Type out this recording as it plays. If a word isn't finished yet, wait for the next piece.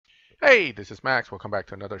Hey, this is Max. Welcome back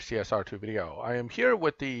to another CSR2 video. I am here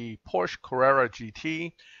with the Porsche Carrera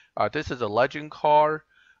GT. This is a legend car.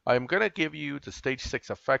 I'm going to give you the stage 6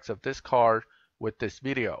 effects of this car with this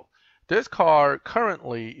video. This car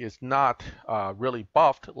currently is not really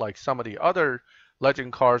buffed like some of the other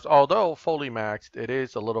legend cars, although fully maxed, it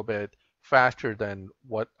is a little bit faster than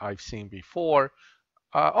what I've seen before,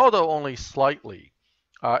 although only slightly.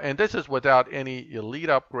 And this is without any elite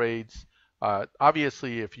upgrades.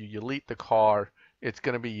 Obviously, if you elite the car, it's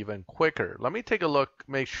going to be even quicker. Let me take a look,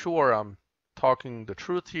 make sure I'm talking the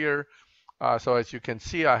truth here. So as you can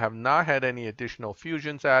see, I have not had any additional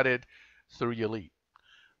fusions added through elite.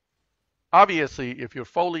 Obviously, if you're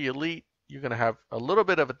fully elite, you're going to have a little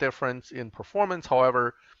bit of a difference in performance.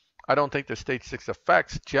 However, I don't think the stage 6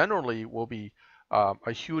 effects generally will be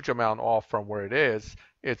a huge amount off from where it is.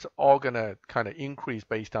 It's all going to kind of increase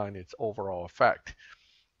based on its overall effect.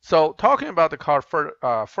 So talking about the car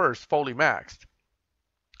first, fully maxed.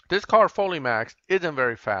 This car fully maxed isn't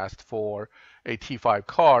very fast for a T5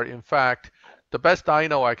 car. In fact, the best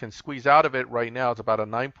dyno I can squeeze out of it right now is about a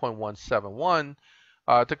 9.171.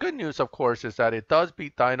 The good news, of course, is that it does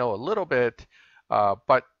beat dyno a little bit,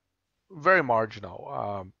 but very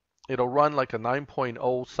marginal. It'll run like a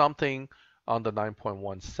 9.0 something on the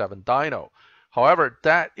 9.17 dyno. However,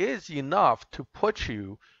 that is enough to put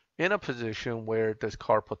you in a position where this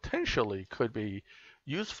car potentially could be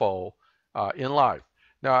useful in live.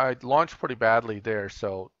 Now, I launched pretty badly there,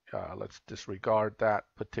 so let's disregard that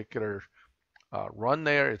particular run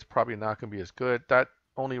there. It's probably not going to be as good. That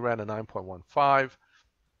only ran a 9.15.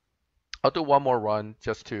 I'll do one more run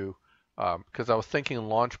just to, because I was thinking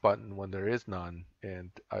launch button when there is none,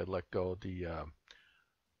 and I let go the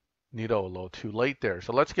needle a little too late there.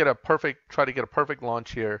 So let's get a perfect, try to get a perfect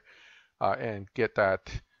launch here and get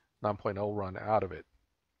that 9.0 run out of it.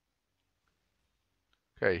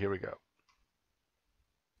 Okay, here we go.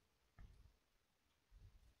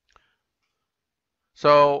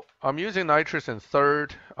 So I'm using Nitrous in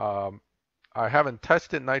third. I haven't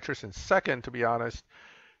tested Nitrous in second, to be honest,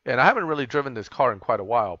 and I haven't really driven this car in quite a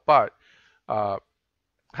while, but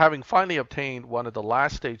having finally obtained one of the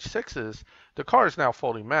last stage 6s, the car is now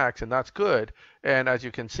fully maxed, and that's good. And as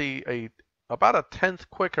you can see, about a 10th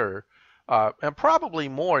quicker, and probably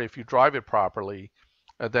more if you drive it properly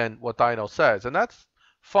than what dyno says. And that's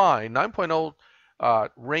fine. 9.0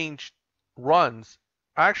 range runs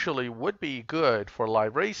actually would be good for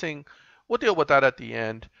live racing. We'll deal with that at the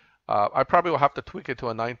end. I probably will have to tweak it to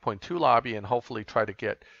a 9.2 lobby and hopefully try to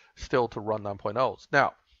get still to run 9.0s.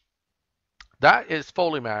 Now, that is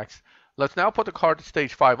fully maxed. Let's now put the car to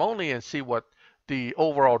stage 5 only and see what the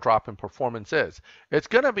overall drop in performance is. It's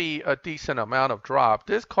going to be a decent amount of drop.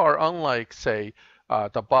 This car, unlike, say,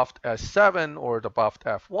 the buffed S7 or the buffed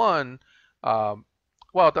F1, well,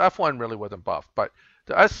 the F1 really wasn't buffed, but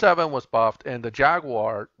the S7 was buffed and the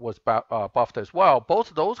Jaguar was buffed as well. Both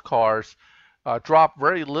of those cars drop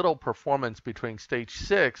very little performance between stage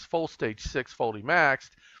 6, full stage 6 fully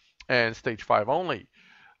maxed, and stage 5 only.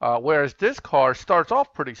 Whereas this car starts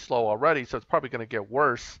off pretty slow already, so it's probably going to get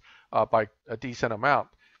worse by a decent amount.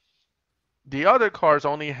 The other cars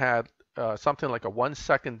only had something like a 1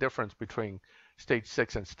 second difference between stage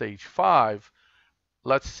 6 and stage 5.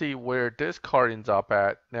 Let's see where this car ends up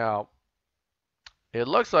at. Now, it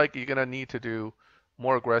looks like you're going to need to do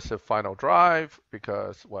more aggressive final drive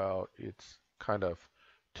because, well, it's kind of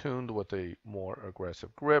tuned with a more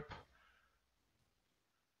aggressive grip.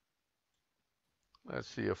 Let's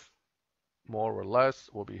see if more or less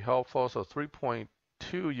will be helpful. So 3.2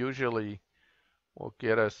 usually will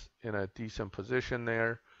get us in a decent position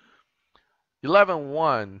there.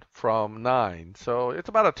 11.1 from 9. So it's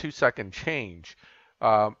about a 2-second change.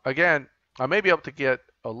 Again, I may be able to get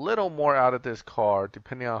a little more out of this car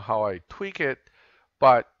depending on how I tweak it.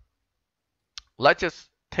 But let's just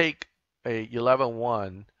take a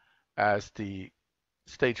 11.1 as the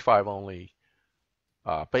stage 5 only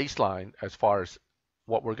baseline as far as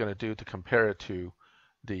what we're going to do to compare it to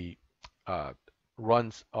the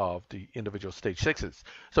runs of the individual stage 6s.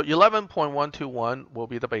 So 11.121 will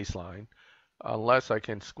be the baseline, unless I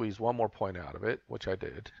can squeeze one more point out of it, which I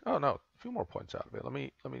did. Oh no, a few more points out of it. Let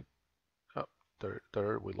me. Oh,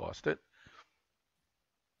 there we lost it.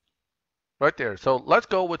 Right there. So let's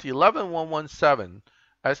go with 11.117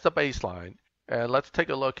 as the baseline, and let's take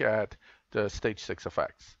a look at the stage 6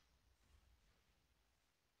 effects.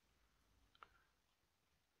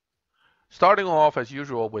 Starting off as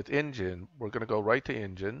usual with engine, we're going to go right to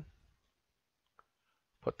engine,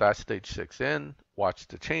 put that stage 6 in, watch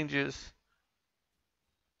the changes.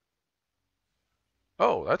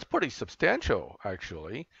 Oh, that's pretty substantial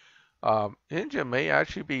actually. engine may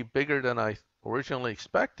actually be bigger than I originally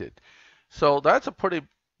expected. So that's a pretty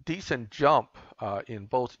decent jump in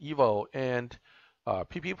both Evo and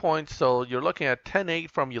PP points. So you're looking at 10.8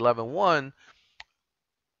 from 11.1.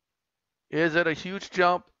 Is it a huge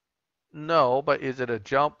jump? No, but is it a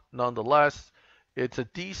jump nonetheless? It's a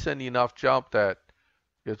decent enough jump that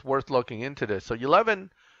it's worth looking into this. So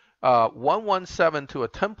 11.117 to a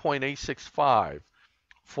 10.865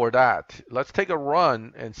 for that. Let's take a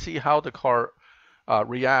run and see how the car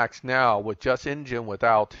reacts now with just engine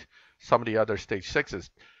without some of the other stage 6s.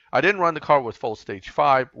 I didn't run the car with full stage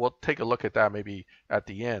 5. We'll take a look at that maybe at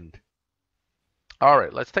the end. All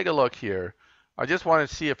right, let's take a look here. I just want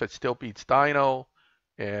to see if it still beats dyno,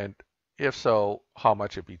 and if so, how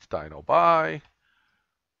much it beats dyno by.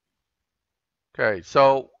 Okay,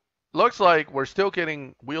 so looks like we're still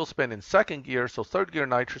getting wheel spin in second gear, so third gear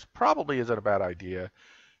nitrous probably isn't a bad idea.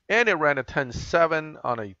 And it ran a 10.7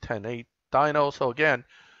 on a 10.8 dyno. So again,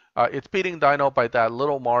 it's beating dyno by that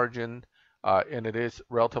little margin, and it is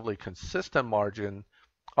relatively consistent margin.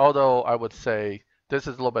 Although I would say this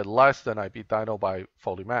is a little bit less than I beat dyno by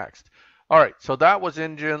fully maxed. All right, so that was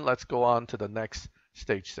engine. Let's go on to the next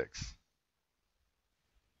stage 6.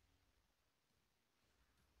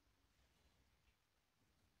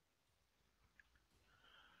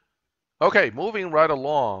 Okay, moving right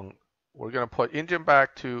along, we're going to put engine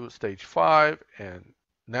back to stage 5, and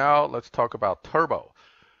now let's talk about turbo.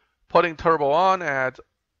 Putting turbo on adds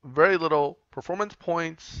very little performance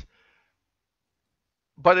points,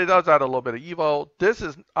 but it does add a little bit of Evo. This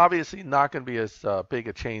is obviously not going to be as big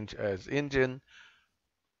a change as engine,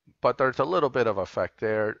 but there's a little bit of effect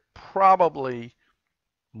there. Probably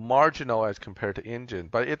marginal as compared to engine,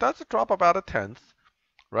 but it does drop about a tenth,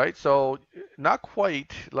 right? So not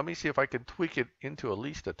quite. Let me see if I can tweak it into at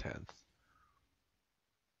least a tenth.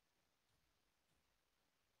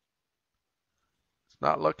 It's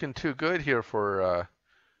not looking too good here for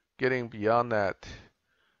getting beyond that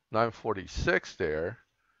 946 there.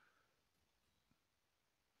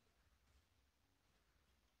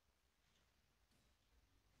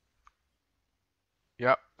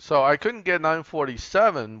 Yep. So I couldn't get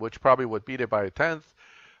 947, which probably would beat it by a tenth.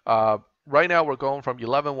 Right now we're going from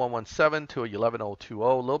 11.117 to 11.020,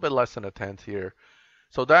 a little bit less than a tenth here.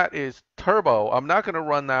 So that is turbo. I'm not going to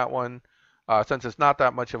run that one since it's not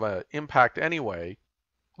that much of an impact anyway.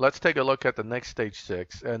 Let's take a look at the next stage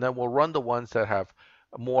 6, and then we'll run the ones that have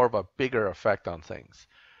more of a bigger effect on things.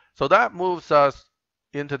 So that moves us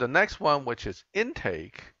into the next one, which is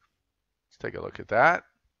intake. Let's take a look at that.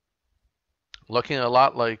 Looking a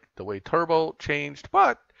lot like the way turbo changed,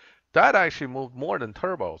 but that actually moved more than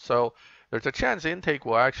turbo. So there's a chance intake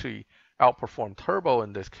will actually outperform turbo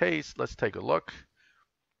in this case. Let's take a look.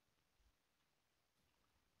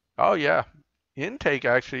 Oh yeah, intake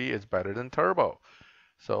actually is better than turbo.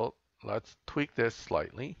 So let's tweak this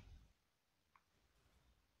slightly.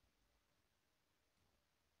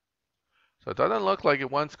 So it doesn't look like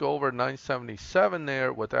it wants to go over 977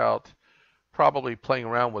 there without probably playing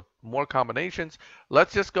around with more combinations.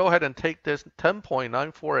 Let's just go ahead and take this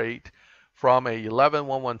 10.948 from a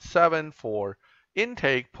 11.117 for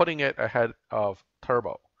intake, putting it ahead of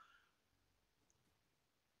turbo.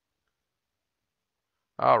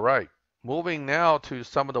 All right, moving now to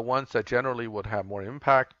some of the ones that generally would have more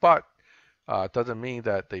impact, but doesn't mean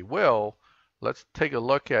that they will. Let's take a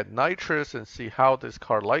look at nitrous and see how this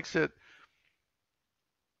car likes it.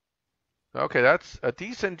 Okay, that's a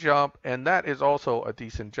decent jump, and that is also a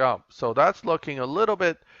decent jump. So that's looking a little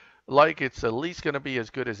bit like it's at least going to be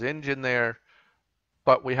as good as engine there,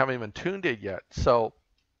 but we haven't even tuned it yet. So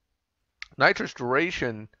nitrous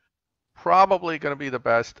duration probably going to be the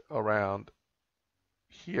best around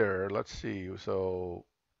here. Let's see. So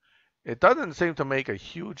it doesn't seem to make a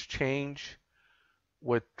huge change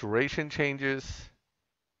with duration changes.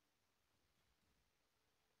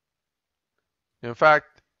 In fact,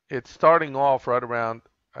 it's starting off right around,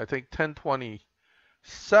 I think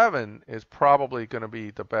 1027 is probably going to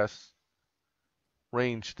be the best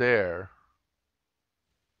range there.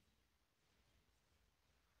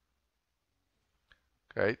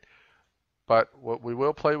 Okay, but what we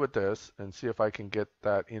will play with this and see if I can get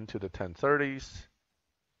that into the 1030s.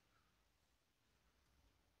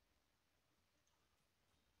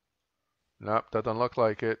 Nope, doesn't look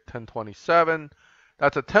like it. 1027.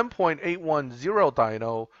 That's a 10.810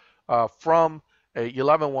 dyno from a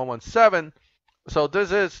 11.117. So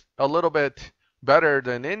this is a little bit better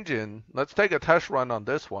than engine. Let's take a test run on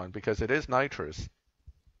this one because it is nitrous.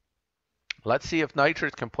 Let's see if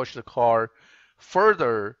nitrous can push the car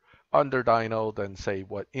further under dyno than say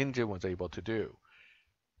what engine was able to do.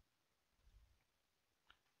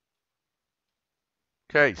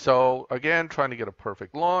 Okay, so again, trying to get a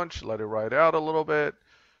perfect launch. Let it ride out a little bit.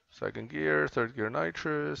 Second gear, third gear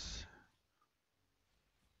nitrous.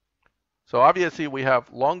 So obviously we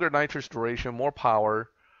have longer nitrous duration, more power.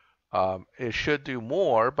 It should do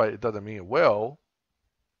more, but it doesn't mean it will.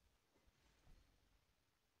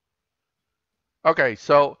 Okay,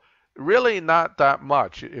 so really not that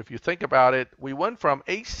much. If you think about it, we went from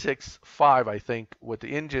 865, I think, with the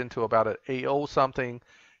engine to about an 80 something.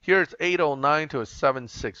 Here it's 809 to a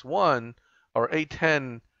 761, or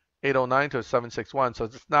 810, 809 to a 761, so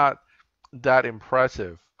it's not that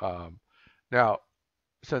impressive. Now,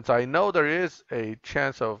 since I know there is a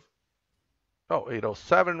chance of,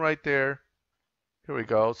 807 right there. Here we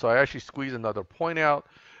go. So I actually squeeze another point out.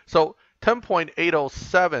 So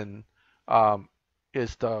 10.807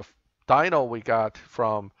 is the dyno we got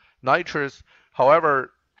from Nitrous.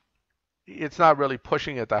 However, it's not really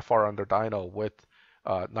pushing it that far under dyno with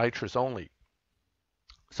Nitrous only.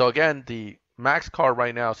 So again, the max car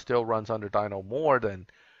right now still runs under dyno more than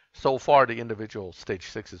so far the individual stage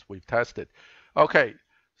 6s we've tested. Okay,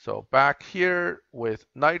 so back here with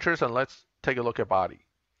Nitrous, and let's take a look at body.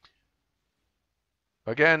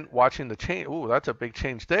 Again, watching the change. Ooh, that's a big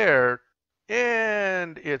change there.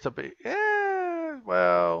 And it's a big,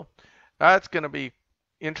 well, that's going to be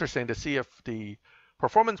interesting to see if the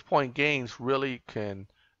performance point gains really can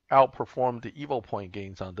outperform the Evo point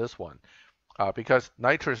gains on this one. Because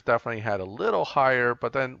Nitrous definitely had a little higher,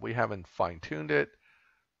 but then we haven't fine-tuned it.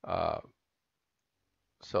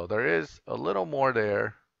 So there is a little more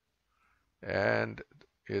there. And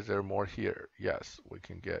is there more here? Yes, we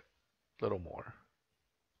can get a little more.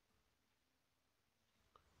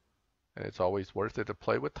 And it's always worth it to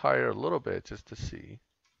play with tire a little bit just to see.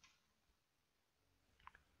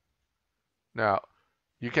 Now,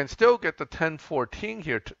 you can still get the 1014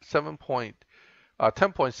 here,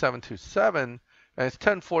 10.727, and it's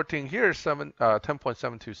 1014 here,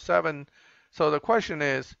 10.727. So the question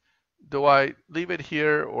is, do I leave it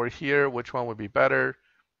here or here? Which one would be better?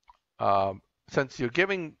 Since you're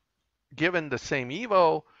given the same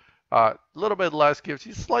Evo, a little bit less gives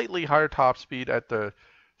you slightly higher top speed at the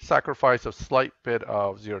sacrifice of slight bit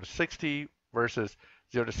of 0 to 60 versus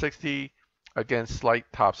 0 to 60 against slight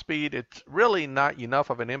top speed. It's really not enough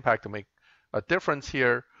of an impact to make a difference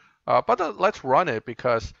here. But let's run it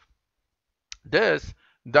because this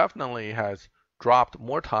definitely has dropped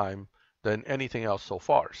more time than anything else so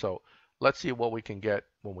far. So let's see what we can get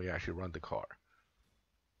when we actually run the car.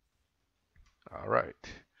 All right.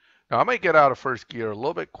 Now I might get out of first gear a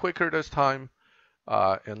little bit quicker this time.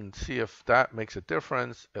 And see if that makes a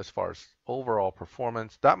difference as far as overall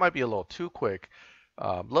performance. That might be a little too quick,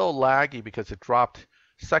 a little laggy because it dropped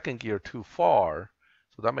second gear too far.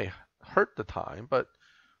 So that may hurt the time, but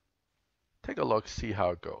take a look, see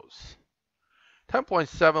how it goes.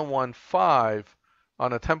 10.715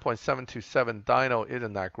 on a 10.727 dyno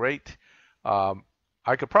isn't that great. I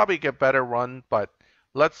could probably get better run, but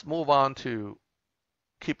let's move on to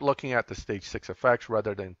keep looking at the stage 6 effects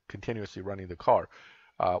rather than continuously running the car.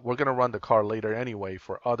 We're going to run the car later anyway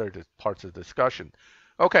for other parts of the discussion.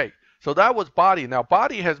 Okay, so that was body. Now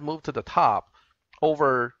body has moved to the top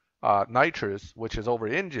over Nitrous, which is over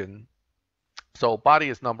engine. So body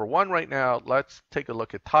is number 1 right now. Let's take a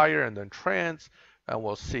look at tire and then trans, and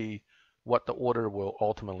we'll see what the order will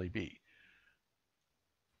ultimately be.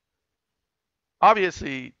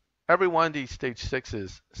 Obviously, every one of these stage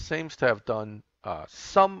 6s seems to have done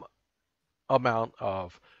some amount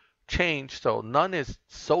of change, so none is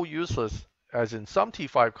so useless as in some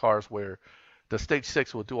T5 cars where the stage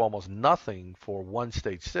 6 will do almost nothing for one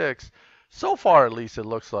stage 6. So far, at least, it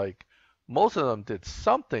looks like most of them did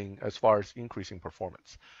something as far as increasing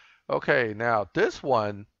performance. Okay, now this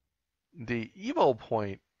one, the Evo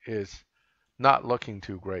point is not looking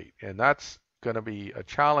too great, and that's going to be a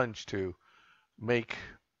challenge to make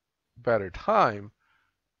better time.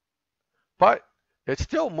 But it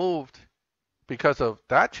still moved because of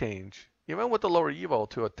that change, even with the lower Evo,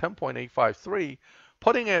 to a 10.853,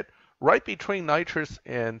 putting it right between Nitrous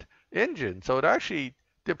and engine. So it actually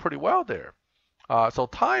did pretty well there. So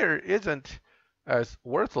tire isn't as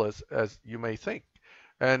worthless as you may think.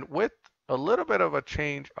 And with a little bit of a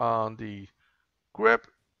change on the grip,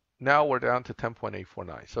 now we're down to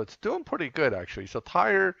 10.849. So it's doing pretty good actually. So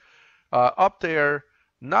tire up there,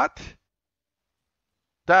 not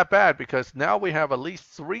that bad because now we have at least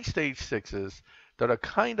 3 stage 6s that are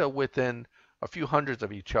kind of within a few hundreds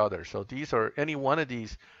of each other. So these are, any one of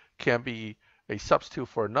these can be a substitute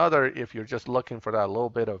for another if you're just looking for that little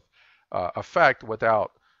bit of effect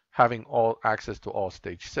without having all access to all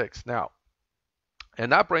stage 6. Now,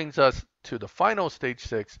 and that brings us to the final stage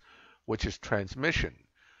 6, which is transmission.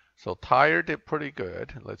 So tire did pretty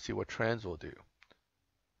good. Let's see what trans will do.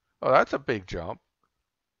 Oh, that's a big jump.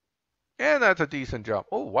 And that's a decent jump.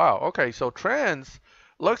 Oh, wow. Okay, so trans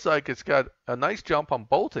looks like it's got a nice jump on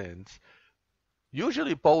both ends.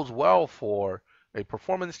 Usually bodes well for a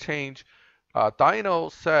performance change.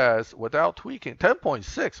 Dyno says without tweaking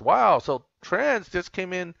 10.6. Wow, so trans just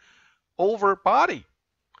came in over body.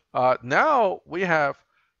 Now we have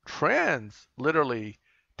trans literally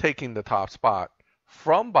taking the top spot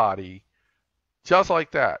from body, just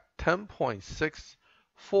like that.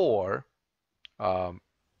 10.64.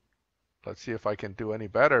 Let's see if I can do any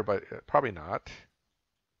better, but probably not.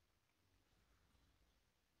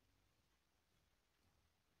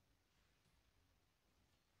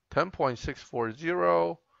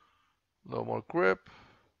 $10.640. A little more grip.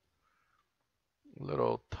 A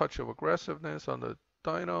little touch of aggressiveness on the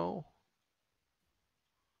dyno.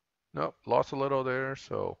 Nope, lost a little there.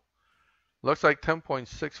 So looks like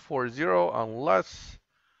 10.640 unless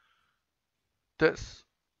this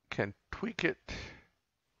can tweak it.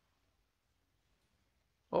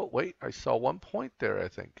 Oh, wait, I saw 1 point there, I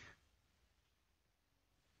think.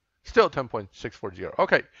 Still 10.640.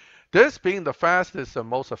 Okay, this being the fastest and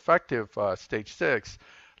most effective stage 6,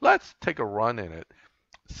 let's take a run in it,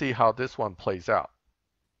 see how this one plays out.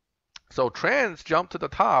 So trans jumped to the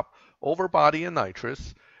top over body and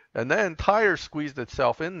nitrous, and then tire squeezed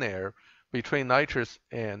itself in there between nitrous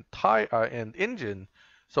and engine.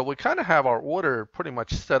 So we kind of have our order pretty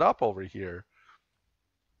much set up over here.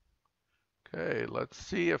 Okay, let's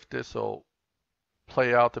see if this will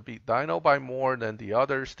play out to beat dyno by more than the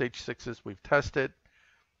other stage 6s we've tested,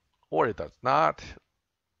 or it does not.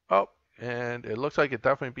 Oh, and it looks like it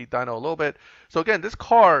definitely beat dyno a little bit. So again, this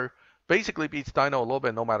car basically beats dyno a little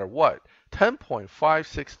bit no matter what.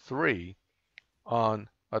 10.563 on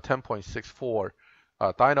a 10.64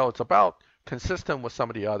 dyno. It's about consistent with some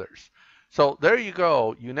of the others. So there you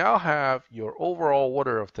go. You now have your overall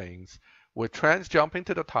order of things with trans jumping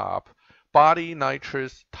to the top, body,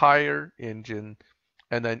 nitrous, tire, engine,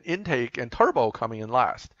 and then intake and turbo coming in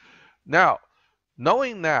last. Now,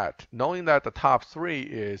 knowing that the top 3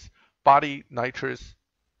 is body, nitrous,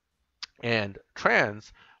 and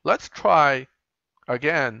trans, let's try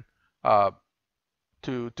again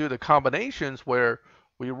to do the combinations where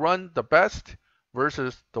we run the best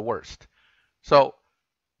versus the worst. So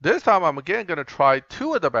this time I'm again going to try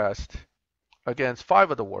 2 of the best against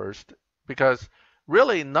 5 of the worst, because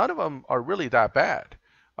really none of them are really that bad,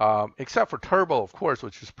 except for turbo, of course,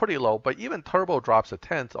 which is pretty low, but even turbo drops a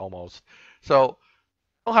tenth almost. So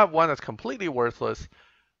I'll have one that's completely worthless.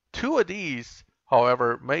 2 of these,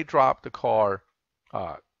 however, may drop the car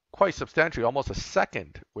quite substantially, almost a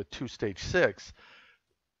second with 2 stage 6.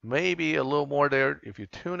 Maybe a little more there if you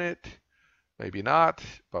tune it, maybe not,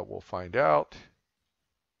 but we'll find out.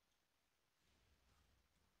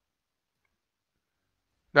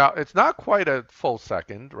 Now, it's not quite a full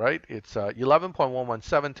second, right? It's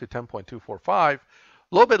 11.117 to 10.245, a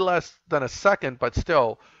little bit less than a second, but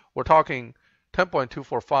still, we're talking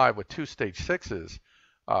 10.245 with 2 stage 6s,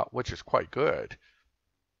 which is quite good.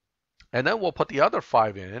 And then we'll put the other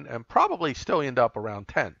 5 in and probably still end up around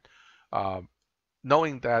 10,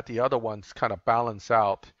 knowing that the other ones kind of balance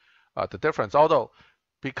out the difference. Although,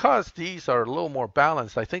 because these are a little more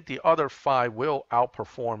balanced, I think the other 5 will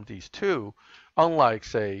outperform these 2, unlike,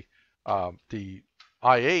 say, the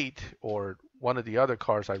i8 or one of the other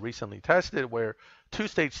cars I recently tested, where 2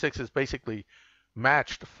 stage 6s basically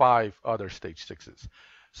matched 5 other stage 6s.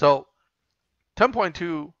 So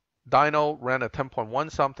 10.2 dyno ran a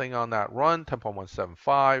 10.1 something on that run,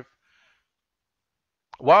 10.175.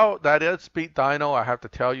 While that is beat dyno, I have to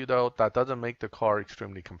tell you though, that doesn't make the car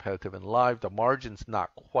extremely competitive in live. The margin's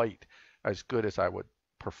not quite as good as I would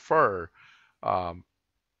prefer.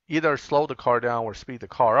 Either slow the car down or speed the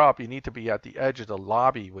car up. You need to be at the edge of the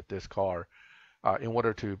lobby with this car in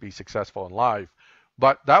order to be successful in live.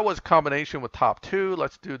 But that was combination with top 2.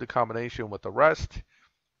 Let's do the combination with the rest.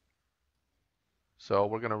 So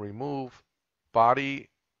we're going to remove body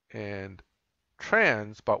and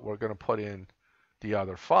trans, but we're going to put in the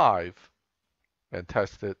other 5 and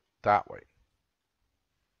test it that way.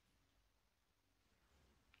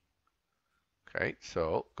 Okay,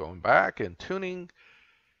 so going back and tuning.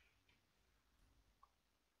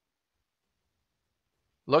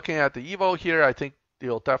 Looking at the Evo here, I think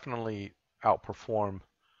it'll definitely outperform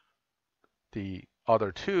the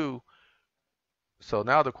other 2. So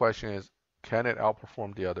now the question is, can it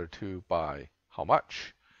outperform the other 2 by how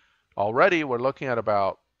much? Already we're looking at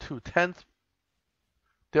about 2/10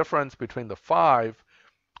 difference between the 5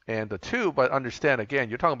 and the 2, but understand again,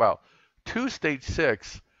 you're talking about 2 stage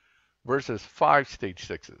 6 versus 5 stage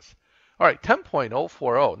 6s. All right,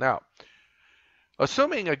 10.040. Now,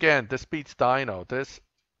 assuming again this beats dyno, this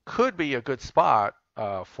could be a good spot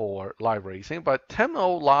for live racing, but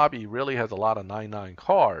 10.0 lobby really has a lot of 9.9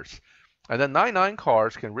 cars. And then 9.9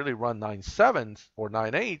 cars can really run 9.7s or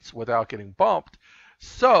 9.8s without getting bumped.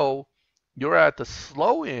 So you're at the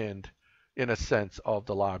slow end, in a sense, of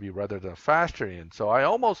the lobby rather than the faster end. So I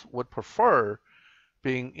almost would prefer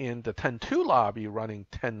being in the 10.2 lobby running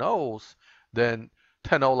 10.0s than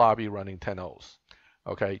 10.0 lobby running 10.0s.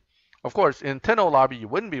 Okay. Of course, in 10.0 lobby, you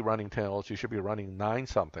wouldn't be running 10.0s. You should be running 9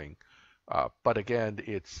 something. But again,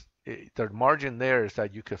 the margin there is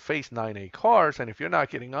that you could face 9.8 cars, and if you're not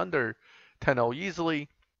getting under 10.0 easily,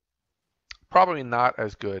 probably not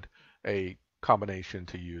as good a combination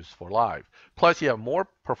to use for live. Plus, you have more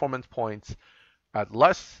performance points at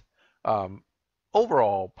less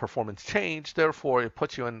overall performance change. Therefore, it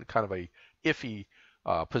puts you in kind of a iffy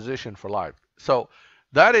position for live. So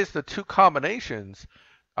that is the two combinations.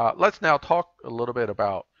 Let's now talk a little bit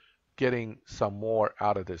about getting some more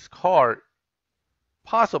out of this car,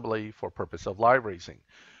 possibly for purpose of live racing.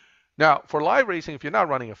 Now, for live racing, if you're not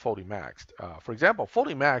running it fully maxed, for example,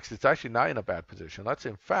 fully maxed, it's actually not in a bad position. Let's,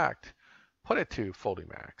 in fact, put it to fully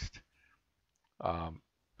maxed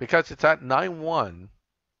because it's at 9.1,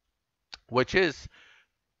 which is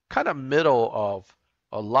kind of middle of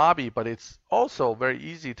a lobby, but it's also very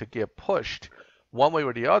easy to get pushed one way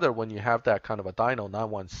or the other when you have that kind of a dyno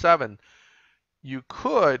 917. You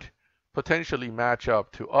could potentially match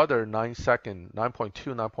up to other 9-second,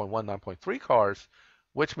 9.2, 9.1, 9.3 cars,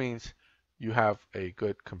 which means you have a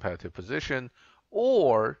good competitive position,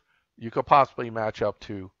 or you could possibly match up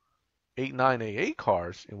to 8.9, 8.8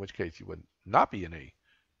 cars, in which case you would not be in a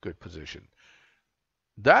good position.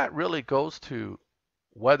 That really goes to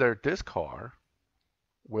whether this car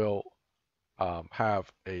will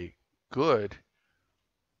have a good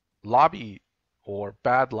lobby or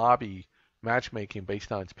bad lobby matchmaking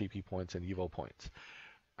based on its PP points and Evo points.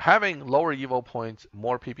 Having lower Evo points,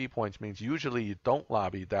 more PP points means usually you don't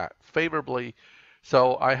lobby that favorably.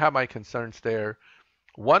 So I have my concerns there.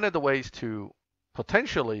 One of the ways to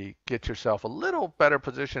potentially get yourself a little better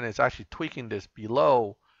position is actually tweaking this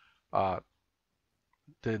below the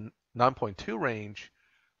 9.2 range,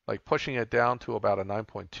 like pushing it down to about a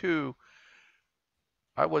 9.2.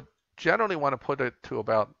 I would generally want to put it to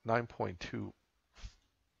about 9.2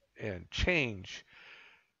 and change.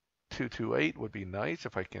 228 would be nice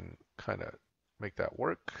if I can kind of make that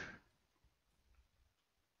work.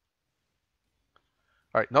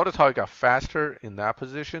 All right, notice how it got faster in that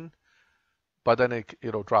position, but then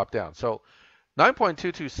it'll drop down. So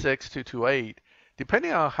 9.226, 228,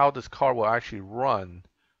 depending on how this car will actually run,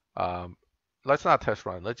 let's not test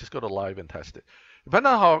run. Let's just go to live and test it.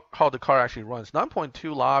 Depending on how the car actually runs,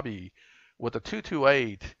 9.2 lobby with a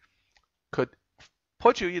 228 could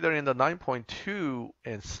put you either in the 9.2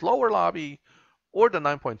 and slower lobby or the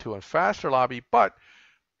 9.2 and faster lobby, but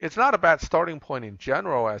it's not a bad starting point in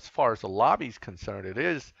general as far as the lobby is concerned. It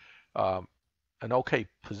is an okay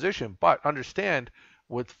position, but understand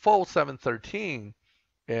with full 713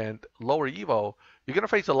 and lower Evo, you're going to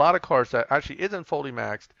face a lot of cars that actually isn't fully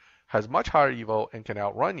maxed, has much higher Evo, and can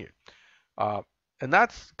outrun you. And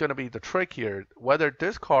that's going to be the trick here, whether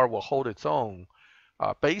this car will hold its own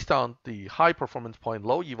based on the high performance point,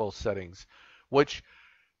 low Evo settings, which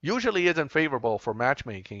usually isn't favorable for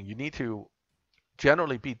matchmaking. You need to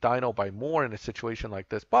generally beat dyno by more in a situation like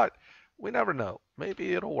this, but we never know.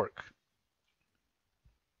 Maybe it'll work.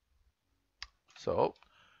 So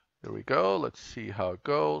here we go. Let's see how it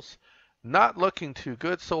goes. Not looking too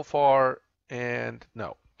good so far, and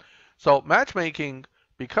no. So matchmaking,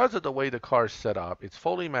 because of the way the car is set up, it's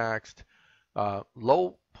fully maxed,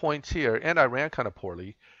 low points here, and I ran kind of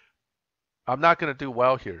poorly. I'm not going to do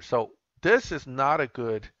well here. So this is not a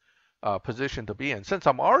good position to be in. Since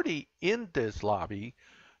I'm already in this lobby,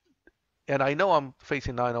 and I know I'm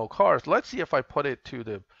facing 9.0 cars, let's see if I put it to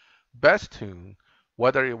the best tune,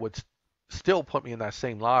 whether it would still put me in that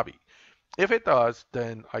same lobby. If it does,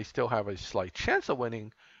 then I still have a slight chance of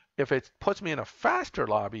winning. If it puts me in a faster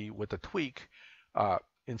lobby with a tweak,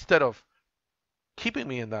 instead of keeping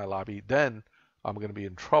me in that lobby, then I'm going to be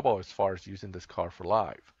in trouble as far as using this car for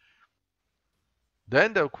live.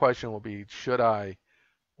 Then the question will be, should I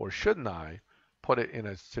or shouldn't I put it in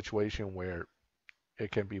a situation where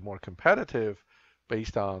it can be more competitive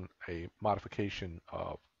based on a modification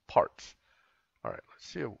of parts? All right, let's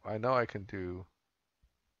see. I know I can do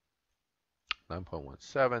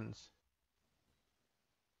 9.17s.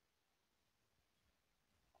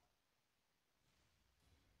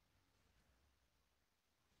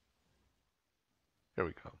 Here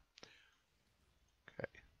we go.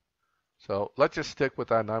 So let's just stick with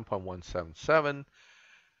that 9.177.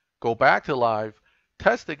 Go back to live,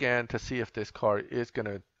 test again to see if this car is going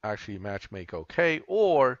to actually match make okay,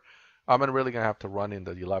 or I'm really going to have to run in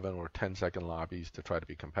the 11 or 10-second lobbies to try to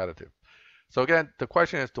be competitive. So again, the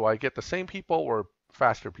question is, do I get the same people or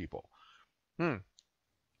faster people?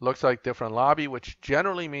 Looks like different lobby, which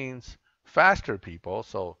generally means faster people.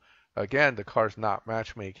 So again, the car's not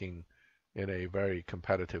matchmaking in a very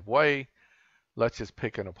competitive way. Let's just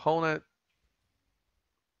pick an opponent.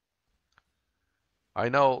 I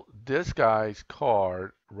know this guy's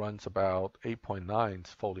car runs about 8.9s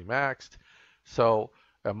fully maxed, so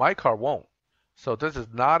my car won't. So this is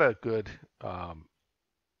not a good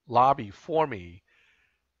lobby for me.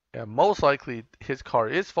 And most likely his car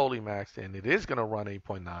is fully maxed and it is going to run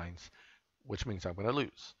 8.9s, which means I'm going to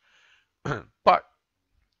lose. But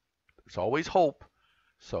there's always hope,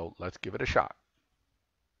 so let's give it a shot.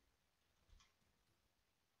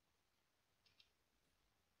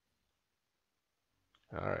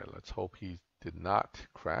 All right, let's hope he did not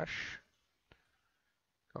crash.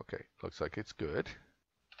 Okay, looks like it's good.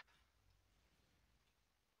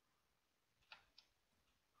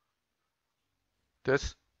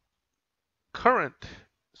 This current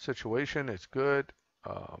situation is good.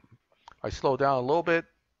 I slow down a little bit.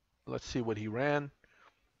 Let's see what he ran.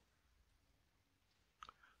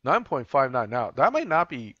 9.59. Now, that might not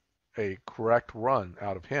be a correct run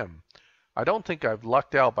out of him. I don't think I've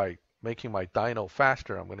lucked out by making my dyno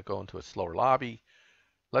faster. I'm going to go into a slower lobby.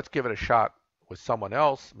 Let's give it a shot with someone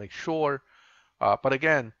else, make sure. But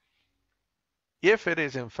again, if it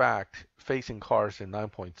is in fact facing cars in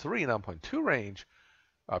 9.3, 9.2 range,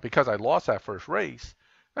 because I lost that first race,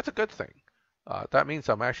 that's a good thing. That means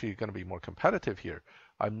I'm actually going to be more competitive here.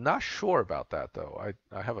 I'm not sure about that, though.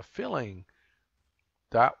 I have a feeling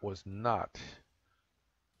that was not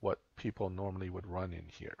what people normally would run in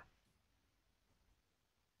here.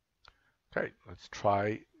 Okay, let's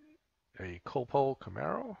try a Porsche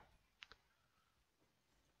Carrera.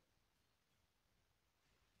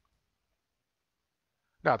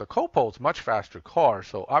 Now, the Porsche is a much faster car,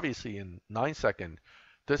 so obviously in 9 seconds,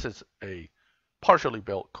 this is a partially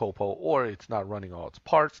built Porsche, or it's not running all its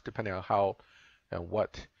parts, depending on how and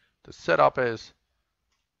what the setup is.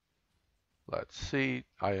 Let's see.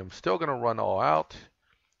 I am still going to run all out,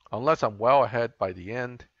 unless I'm well ahead by the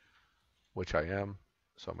end, which I am.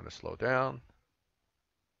 So I'm going to slow down.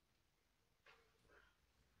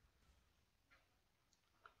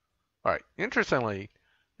 All right. Interestingly,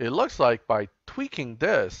 it looks like by tweaking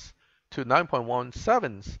this to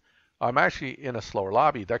 9.17s, I'm actually in a slower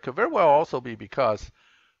lobby. That could very well also be because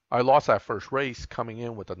I lost that first race coming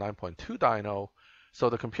in with a 9.2 dyno, so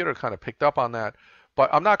the computer kind of picked up on that.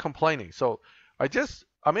 But I'm not complaining. So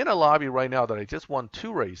I'm in a lobby right now that I just won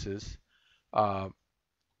 2 races.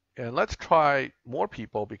 And let's try more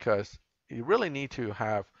people, because you really need to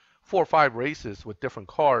have 4 or 5 races with different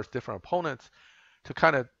cars, different opponents, to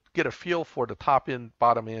kind of get a feel for the top end,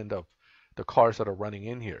 bottom end of the cars that are running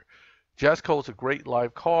in here. Jesco is a great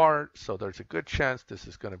live car, so there's a good chance this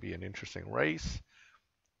is going to be an interesting race.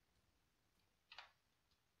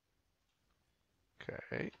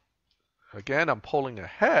 Okay. Again, I'm pulling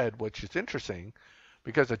ahead, which is interesting,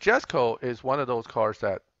 because the Jesco is one of those cars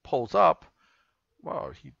that pulls up.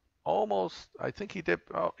 Well, he almost, I think he did,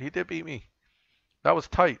 oh, he did beat me. That was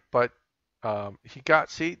tight, but he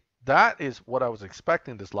got, see, that is what I was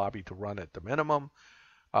expecting this lobby to run at the minimum.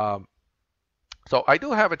 So I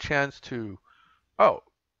do have a chance to, oh,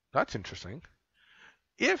 that's interesting.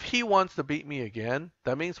 If he wants to beat me again,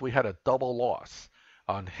 that means we had a double loss.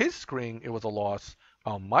 On his screen, it was a loss.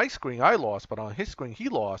 On my screen, I lost, but on his screen, he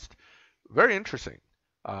lost. Very interesting.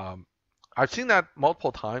 I've seen that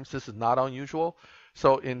multiple times. This is not unusual.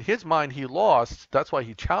 So in his mind, he lost. That's why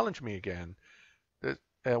he challenged me again.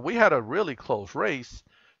 And we had a really close race.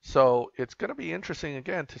 So it's going to be interesting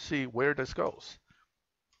again to see where this goes.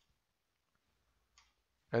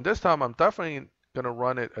 And this time, I'm definitely going to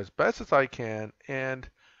run it as best as I can. And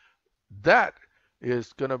that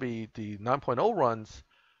is going to be the 9.0 runs.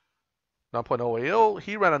 9.080,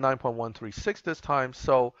 he ran a 9.136 this time.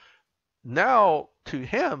 So now to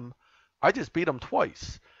him, I just beat him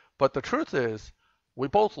twice. But the truth is, we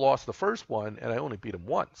both lost the first one, and I only beat him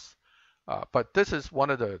once. But this is one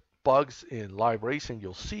of the bugs in live racing.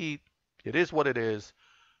 You'll see it is what it is.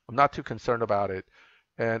 I'm not too concerned about it.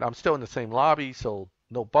 And I'm still in the same lobby, so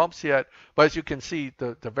no bumps yet. But as you can see,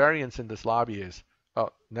 the variance in this lobby is,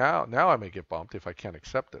 now I may get bumped if I can't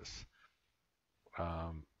accept this.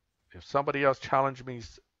 If somebody else challenged me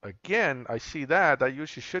again, I see that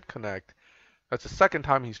usually should connect. That's the second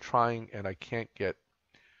time he's trying, and I can't get.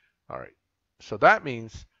 All right. So that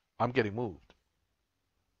means I'm getting moved.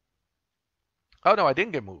 Oh no, I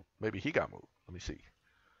didn't get moved. Maybe he got moved. Let me see.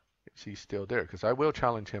 Is he still there? Because I will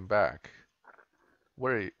challenge him back.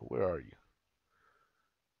 Where are you?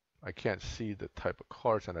 I can't see the type of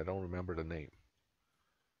cards and I don't remember the name.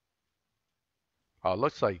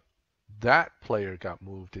 Looks like that player got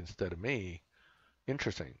moved instead of me.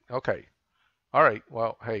 Interesting. Okay. All right.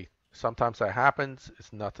 Well, hey, sometimes that happens.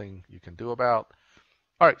 It's nothing you can do about.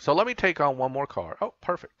 All right. So let me take on one more car. Oh,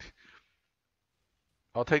 perfect.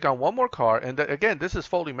 I'll take on one more car. And again, this is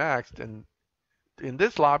fully maxed. And in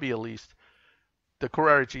this lobby, at least, the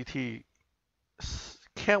Carrera GT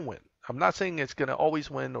can win. I'm not saying it's going to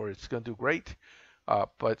always win or it's going to do great,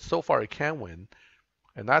 but so far it can win.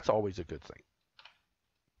 And that's always a good thing.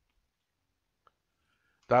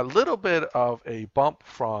 That little bit of a bump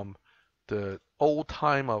from the old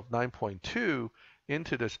time of 9.2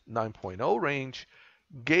 into this 9.0 range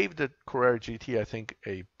gave the Carrera GT, I think,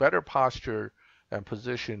 a better posture and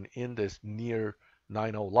position in this near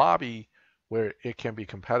 9.0 lobby where it can be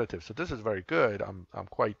competitive. So this is very good. I'm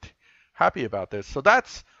quite happy about this. So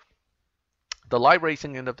that's the live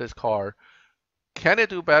racing end of this car. Can it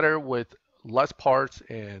do better with less parts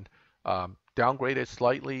and downgrade it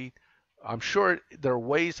slightly? I'm sure there are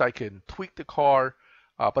ways I can tweak the car,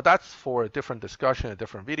 but that's for a different discussion, a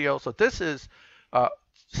different video. So this is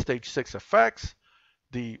stage 6 effects,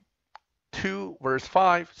 the 2 verse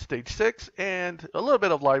 5, stage 6, and a little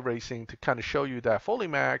bit of live racing to kind of show you that fully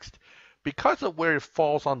maxed. Because of where it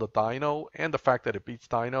falls on the dyno and the fact that it beats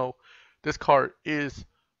dyno, this car is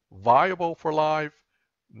viable for live.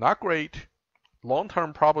 Not great. Long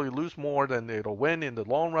term, probably lose more than it'll win in the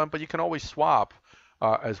long run, but you can always swap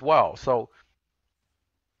as well. So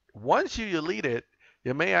once you elite it,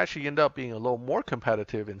 it may actually end up being a little more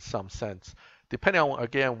competitive in some sense, depending on,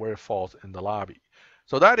 again, where it falls in the lobby.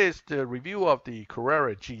 So that is the review of the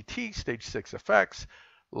Carrera GT Stage 6 effects.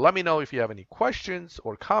 Let me know if you have any questions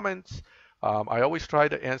or comments. I always try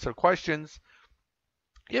to answer questions.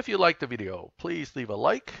 If you like the video, please leave a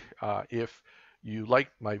like. If you like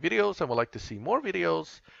my videos and would like to see more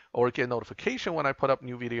videos or get notification when I put up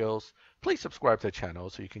new videos, please subscribe to the channel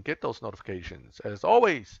so you can get those notifications. As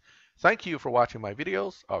always, thank you for watching my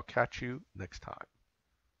videos. I'll catch you next time.